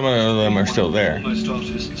now Some of them are still there. foremost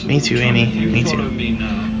artists of Me all too, time. Amy. You Me follow too. me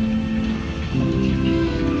now.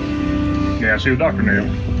 Yeah, see the doctor now.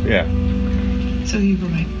 Yeah. So you were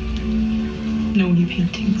right. No new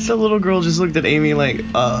paintings. The little girl just looked at Amy like,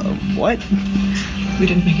 what? We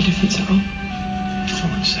didn't make a difference at all. I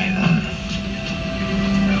wouldn't say that.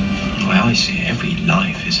 The way I see it, every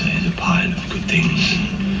life is a pile of good things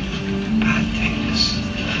and bad things.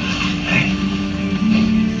 Hey,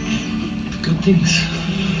 the good things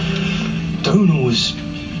don't always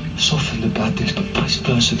soften the bad things, but vice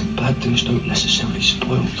versa. The bad things don't necessarily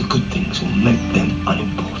spoil the good things or make them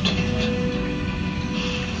unimportant.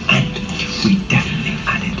 And we definitely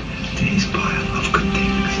added to his pile of good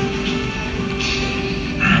things.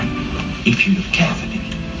 And if you look carefully,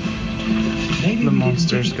 maybe The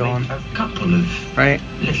monster's gone. A couple of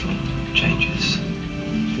little changes.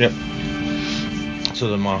 Yep. So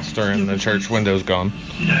the monster in the church window's gone.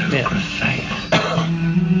 No graffiti.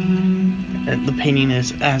 And the painting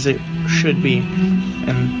is as it should be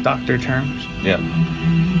in doctor terms. Yep.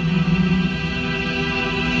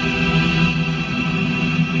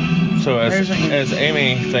 So as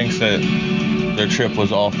Amy thinks that their trip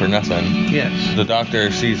was all for nothing, yes, the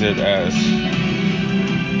doctor sees it as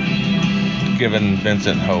giving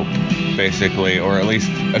Vincent hope, basically, or at least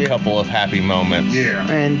a couple of happy moments. Yeah.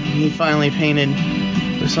 And he finally painted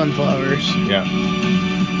the sunflowers. Yeah.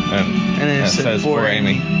 And it says for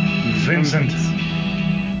Amy. Vincent.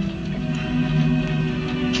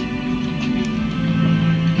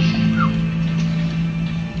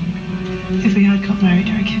 If we had got married,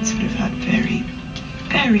 our kids would have had very,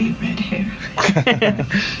 very red hair.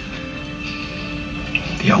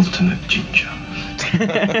 The ultimate ginger.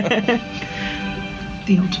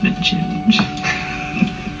 The ultimate ginge.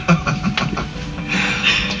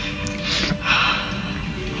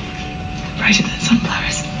 Brighter than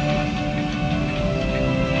sunflowers.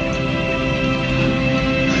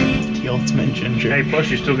 The ultimate ginger. Hey, plus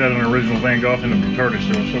you still got an original Van Gogh in the TARDIS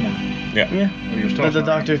still somewhere. Yeah. That the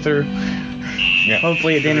doctor threw. Yeah.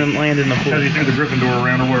 Hopefully it didn't land in the pool. As he threw the Gryffindor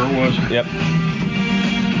around or where it was. Yep.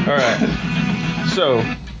 All right. So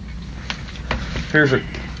here's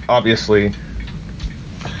obviously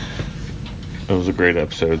it was a great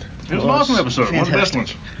episode. It was an awesome episode. Fantastic. One of the best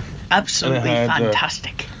ones. Absolutely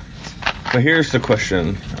fantastic. But here's the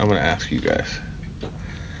question I'm going to ask you guys.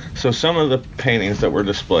 So some of the paintings that were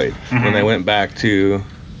displayed when they went back to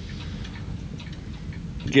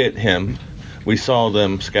get him, we saw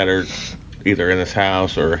them scattered either in his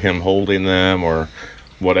house or him holding them or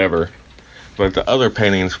whatever. But the other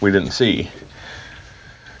paintings we didn't see.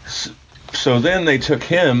 So then they took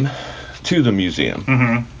him to the museum.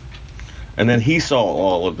 And then he saw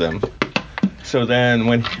all of them. So then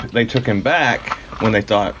when they took him back, when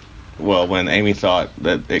Amy thought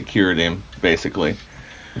that it cured him, basically.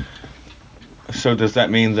 So does that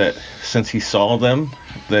mean that since he saw them,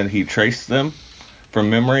 then he traced them from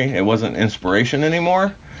memory? It wasn't inspiration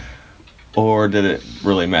anymore? Or did it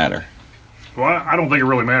really matter? Well, I don't think it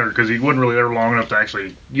really mattered because he wasn't really there long enough to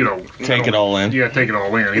actually, take it all in. Yeah, take it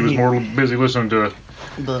all in. He was more busy listening to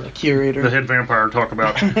the curator, the head vampire, talk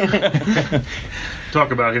about him.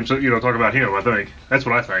 Talk about him. I think that's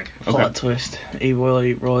what I think. Plot twist: Abe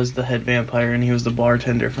Willie was the head vampire, and he was the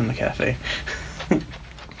bartender from the cafe.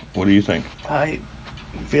 What do you think? I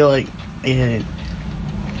feel like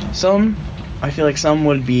some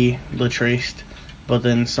would be traced. But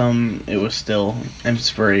then some, it was still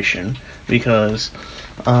inspiration because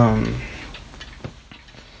I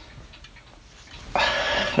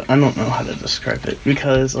don't know how to describe it,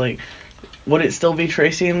 because would it still be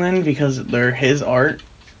tracing then because they're his art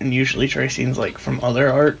and usually tracing's from other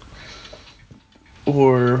art,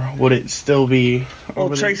 or would it still be?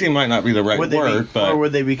 Well, tracing might not be the right word, or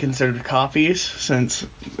would they be considered copies since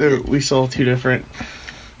we saw two different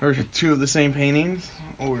or two of the same paintings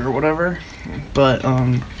or whatever? But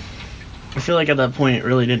I feel like at that point it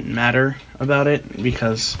really didn't matter about it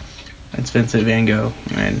because it's Vincent Van Gogh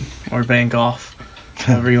or Van Gogh,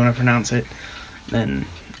 however you want to pronounce it. Then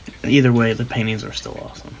either way, the paintings are still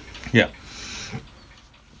awesome. Yeah.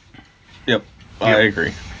 Yep. I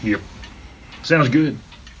agree. Yep. Sounds good.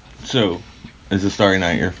 So, is The Starry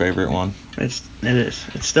Night your favorite one? It is.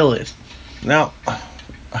 It still is. Now,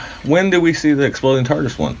 when did we see the exploding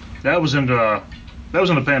TARDIS one? That was in the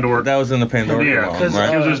Pandora. That was in the Pandora. Yeah, because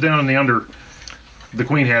it was down in the under. The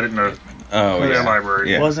Queen had it in the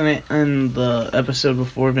library. Yeah. Wasn't it in the episode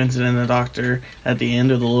before Vincent and the Doctor? At the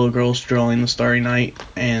end of the little girl's drawing the Starry Night,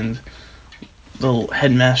 and the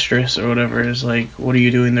headmistress or whatever is like, "What are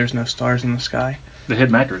you doing? There's no stars in the sky." The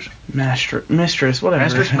headmistress. Mistress, whatever.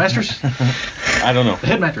 Mistress. I don't know. The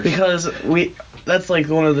headmistress. Because that's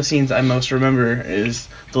one of the scenes I most remember is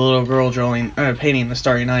the little girl painting the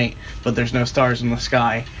Starry Night, but there's no stars in the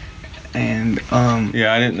sky. And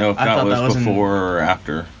yeah, I didn't know if that was before or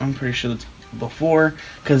after. I'm pretty sure that's before,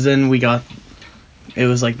 because then we got, it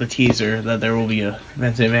was like the teaser that there will be a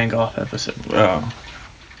Vincent Van Gogh episode. Oh.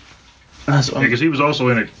 Because he was also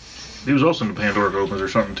in it. He was also in the Pandora Opens or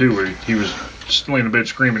something too, where he was laying in bed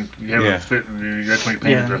screaming, "You have a fit, and you got to make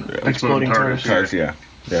paintings of exploding TARDIS." Yeah.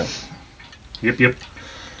 Yep.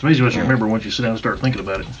 It's amazing what you remember once you sit down and start thinking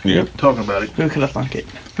about it. Yep. Talking about it. Who could have thunk it?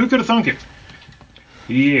 Who could have thunk it?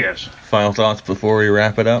 Yes. Final thoughts before we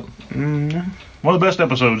wrap it up? One of the best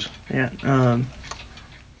episodes. Yeah.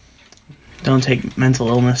 Don't take mental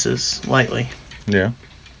illnesses lightly. Yeah.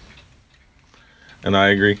 And I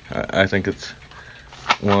agree. I think it's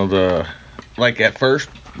one of the, like at first,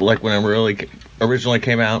 like when it really originally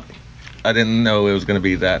came out, I didn't know it was going to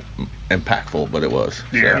be that impactful, but it was.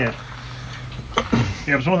 Yeah.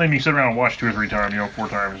 Yeah, it's one thing you sit around and watch 2 or 3 times, 4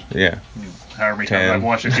 times. Yeah. However many times I've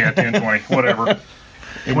watched it, 10, 20, whatever.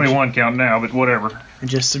 21 count now, but whatever. And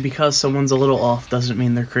just because someone's a little off doesn't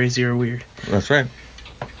mean they're crazy or weird. That's right.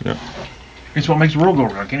 Yeah. It's what makes the world go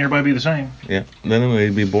around. Can't everybody be the same? Yeah. Then it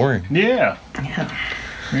would be boring. Yeah.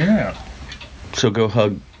 So go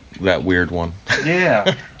hug that weird one.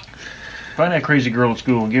 Yeah. Find that crazy girl at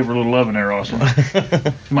school and give her a little love in there also.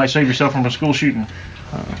 You might save yourself from a school shooting.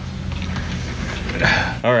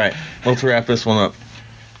 All right. Let's wrap this one up.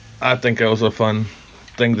 I think that was a fun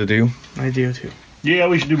thing to do. I do too. Yeah,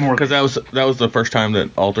 we should do more. Because that was the first time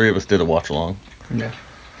that all 3 of us did a watch along. Yeah.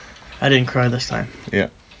 I didn't cry this time. Yeah.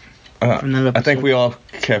 I think we all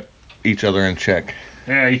kept each other in check.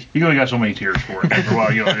 Yeah, you only got so many tears for it. After a while,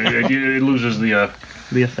 it loses the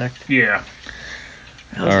effect. Yeah.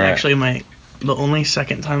 That was actually the only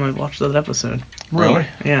second time I've watched that episode. Really?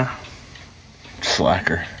 Yeah.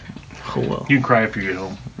 Slacker. Oh well. You can cry after you get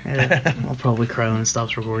home. Yeah, I'll probably cry when it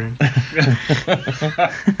stops recording.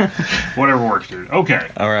 Whatever works, dude. Okay.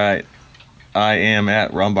 All right. I am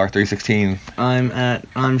at Rombar316. I'm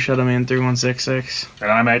Shadowman3166.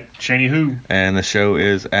 And I'm at Shaney Who. And the show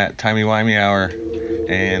is at Timey Wimey Hour.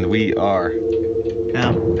 And we are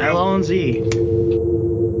LONZ.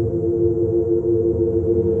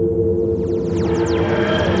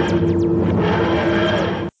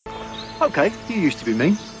 Okay, you used to be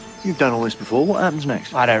mean. You've done all this before. What happens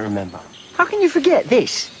next? I don't remember. How can you forget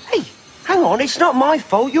this? Hey, hang on, it's not my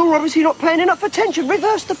fault. You're obviously not paying enough attention.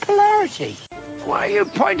 Reverse the polarity. Why are you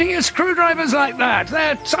pointing your screwdrivers like that?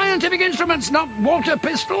 They're scientific instruments, not water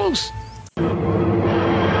pistols.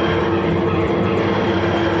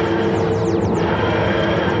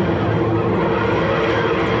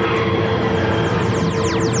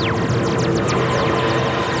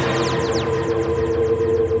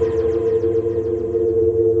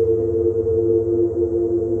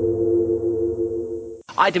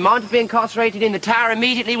 I demand to be incarcerated in the tower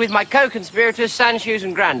immediately with my co-conspirators, Sandshoes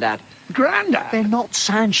and Grandad. Grandad? They're not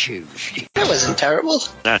Sandshoes. That wasn't terrible.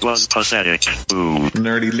 That was pathetic. Ooh.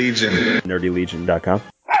 Nerdy Legion. NerdyLegion.com.